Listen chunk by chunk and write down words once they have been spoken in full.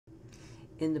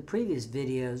In the previous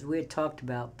videos, we had talked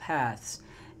about paths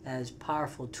as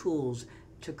powerful tools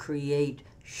to create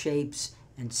shapes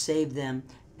and save them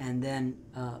and then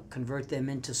convert them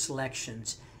into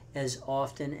selections as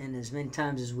often and as many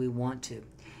times as we want to.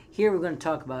 Here we're going to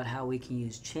talk about how we can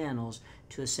use channels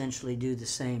to essentially do the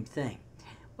same thing.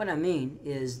 What I mean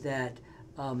is that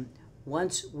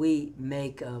once we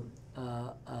make a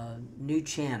new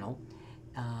channel,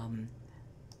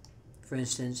 for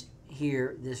instance,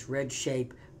 here this red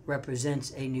shape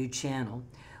represents a new channel,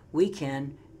 we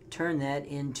can turn that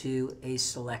into a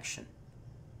selection.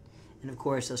 And of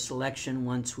course, a selection,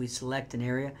 once we select an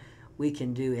area, we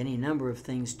can do any number of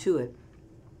things to it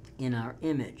in our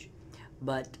image.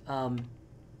 But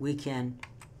we can,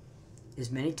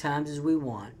 as many times as we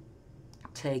want,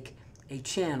 take a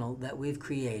channel that we've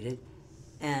created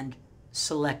and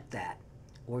select that,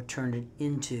 or turn it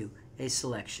into a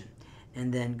selection,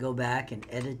 and then go back and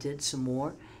edit it some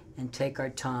more and take our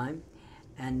time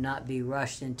and not be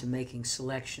rushed into making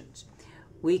selections.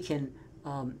 We can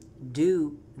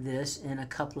do this in a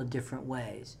couple of different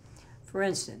ways. For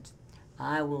instance,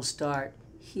 I will start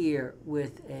here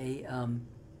with a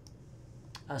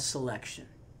selection.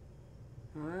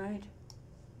 All right,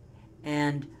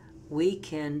 and we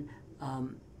can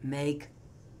make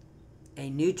a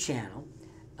new channel.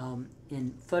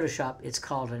 In Photoshop, it's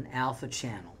called an alpha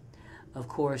channel. Of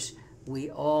course, we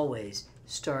always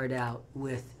start out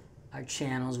with our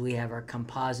channels. We have our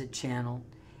composite channel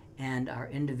and our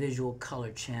individual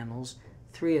color channels,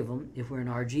 3 of them if we're in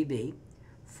RGB,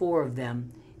 4 of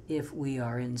them if we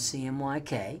are in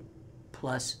CMYK,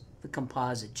 plus the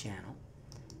composite channel.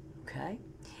 Okay?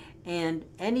 And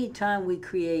anytime we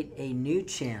create a new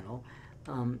channel,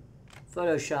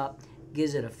 Photoshop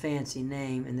gives it a fancy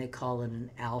name and they call it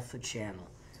an alpha channel.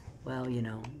 Well, you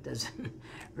know, it doesn't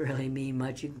really mean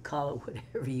much. You can call it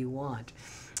whatever you want.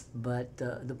 But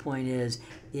the point is,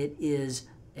 it is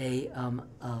an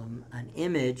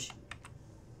image.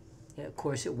 Of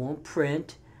course, it won't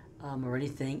print or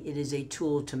anything. It is a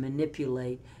tool to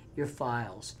manipulate your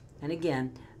files. And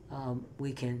again,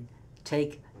 we can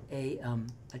take a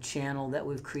channel that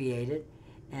we've created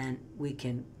and we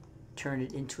can turn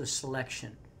it into a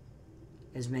selection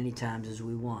as many times as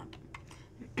we want.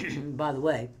 By the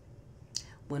way,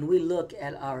 when we look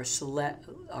at our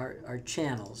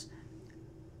channels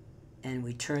and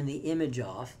we turn the image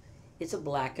off, it's a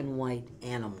black and white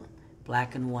animal,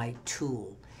 black and white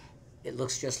tool. It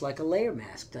looks just like a layer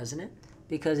mask, doesn't it?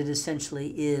 Because it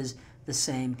essentially is the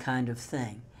same kind of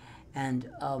thing. And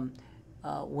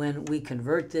when we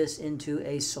convert this into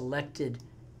a selected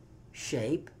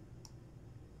shape,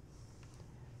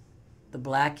 the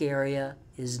black area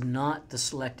is not the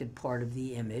selected part of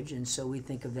the image, and so we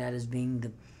think of that as being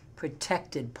the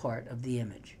protected part of the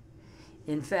image.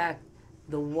 In fact,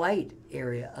 the white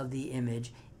area of the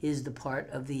image is the part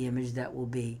of the image that will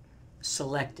be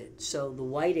selected. So the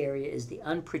white area is the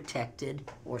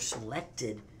unprotected or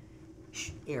selected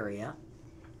area,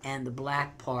 and the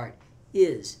black part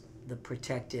is the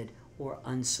protected or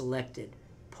unselected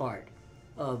part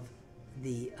of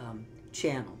the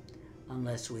channel,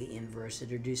 unless we inverse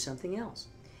it or do something else.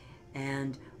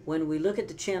 And when we look at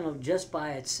the channel just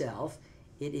by itself,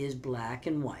 it is black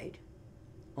and white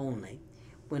only.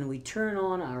 When we turn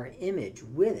on our image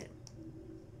with it,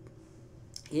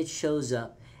 it shows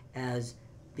up as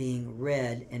being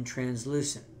red and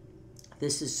translucent.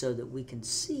 This is so that we can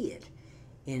see it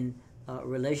in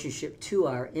relationship to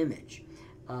our image,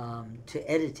 to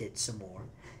edit it some more.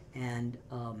 And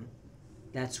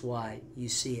that's why you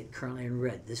see it currently in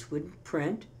red. This wouldn't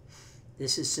print.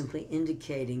 This is simply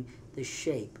indicating the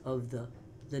shape of the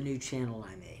new channel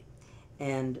I made.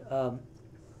 And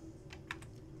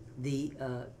the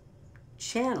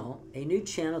channel, a new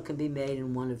channel can be made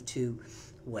in one of 2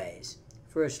 ways.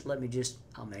 First,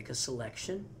 I'll make a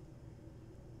selection.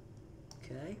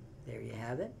 Okay, there you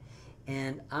have it.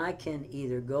 And I can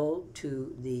either go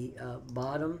to the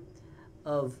bottom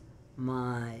of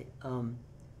my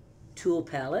tool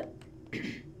palette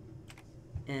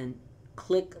and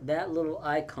click that little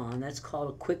icon. That's called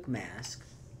a quick mask.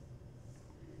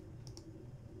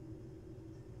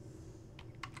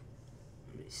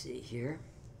 Let me see here.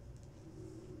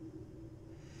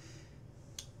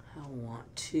 I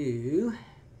want to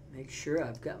make sure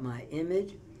I've got my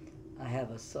image. I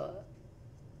have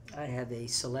a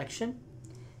selection,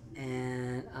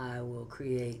 and I will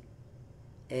create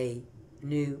a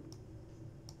new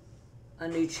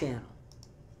channel.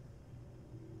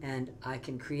 And I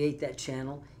can create that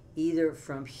channel either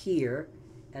from here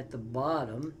at the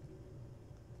bottom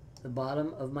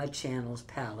of my channels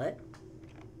palette,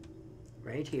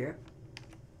 right here,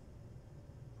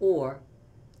 or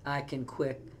I can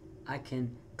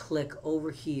click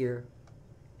over here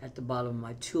at the bottom of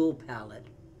my tool palette,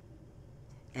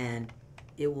 and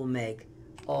it will make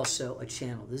also a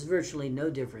channel. There's virtually no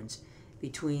difference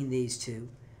between these two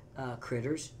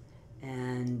critters,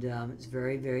 and it's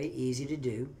very, very easy to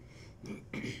do.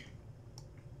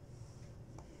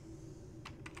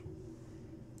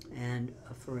 And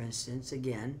for instance,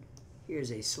 again,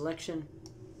 here's a selection.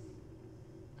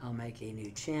 I'll make a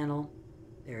new channel.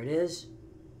 There it is.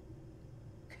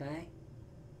 Okay.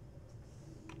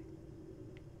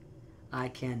 I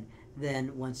can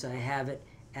then, once I have it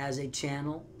as a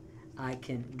channel, I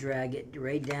can drag it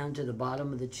right down to the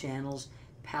bottom of the channels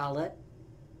palette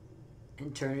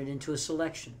and turn it into a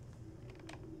selection.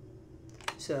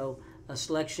 So a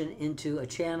selection into a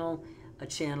channel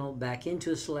back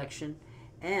into a selection,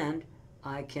 and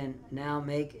I can now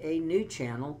make a new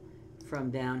channel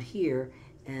from down here,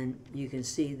 and you can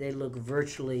see they look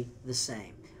virtually the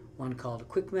same. One called a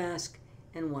quick mask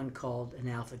and one called an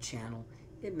alpha channel.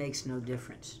 It makes no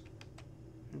difference.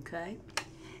 Okay?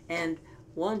 And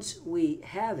once we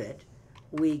have it,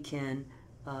 we can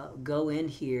go in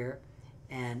here,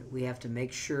 and we have to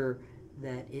make sure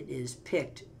that it is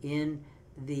picked in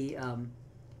the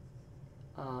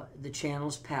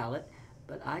channels palette.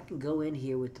 But I can go in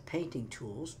here with the painting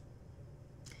tools,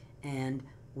 and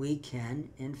we can,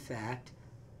 in fact,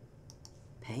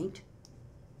 paint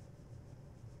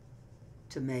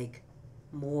to make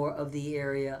more of the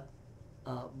area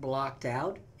blocked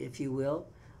out, if you will,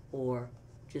 or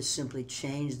just simply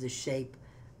change the shape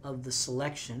of the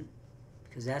selection,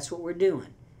 because that's what we're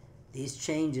doing. These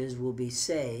changes will be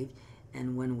saved,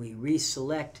 and when we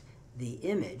reselect the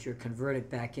image or convert it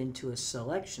back into a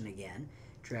selection again,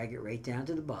 drag it right down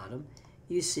to the bottom,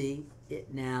 you see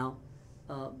it now,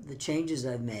 the changes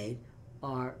I've made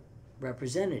are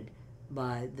represented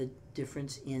by the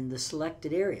difference in the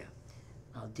selected area.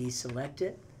 I'll deselect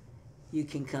it. You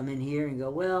can come in here and go,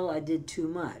 well, I did too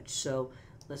much, so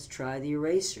let's try the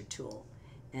eraser tool,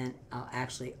 and I'll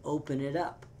actually open it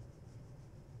up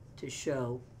to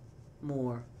show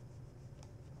more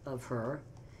of her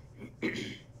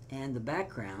and the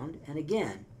background. And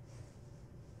again,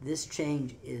 this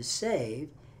change is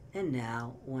saved, and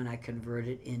now when I convert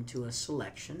it into a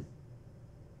selection,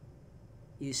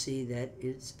 you see that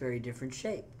it's a very different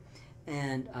shape.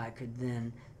 And I could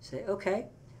then say, okay,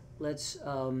 let's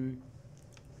I'm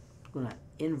going to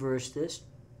inverse this,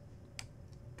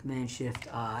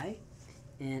 Command-Shift-I,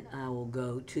 and I will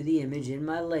go to the image in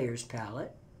my layers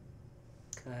palette.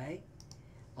 Okay.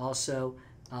 Also,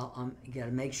 you got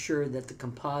to make sure that the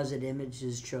composite image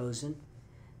is chosen.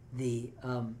 The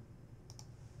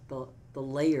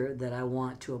layer that I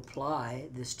want to apply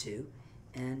this to,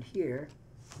 and here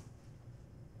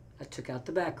I took out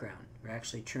the background, or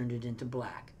actually turned it into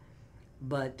black.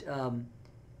 But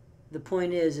the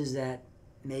point is that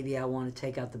maybe I want to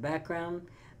take out the background,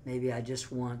 maybe I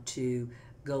just want to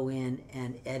go in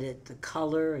and edit the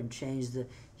color and change the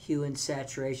hue and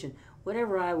saturation.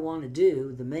 Whatever I want to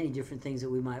do, the many different things that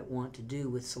we might want to do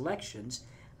with selections,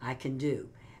 I can do.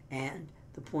 And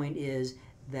the point is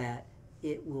that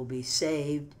it will be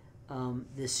saved,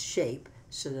 this shape,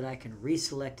 so that I can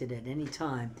reselect it at any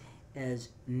time, as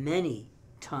many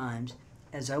times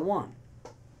as I want.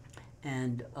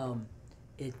 And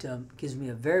it gives me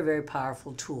a very, very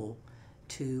powerful tool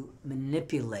to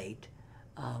manipulate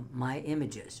my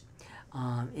images.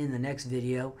 In the next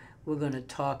video, we're going to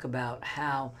talk about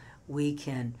how we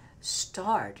can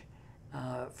start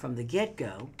from the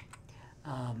get-go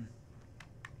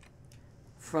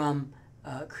from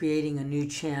creating a new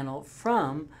channel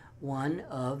from one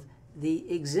of the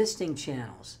existing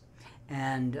channels.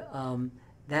 And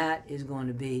that is going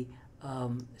to be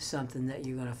something that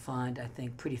you're going to find, I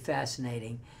think, pretty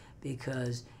fascinating,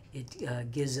 because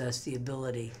it gives us the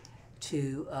ability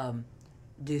to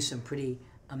do some pretty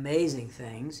amazing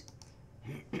things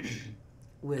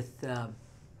with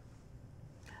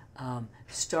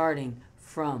starting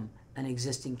from an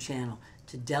existing channel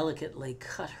to delicately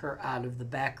cut her out of the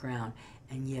background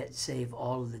and yet save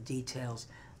all of the details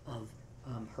of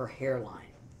her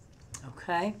hairline.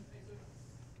 Okay?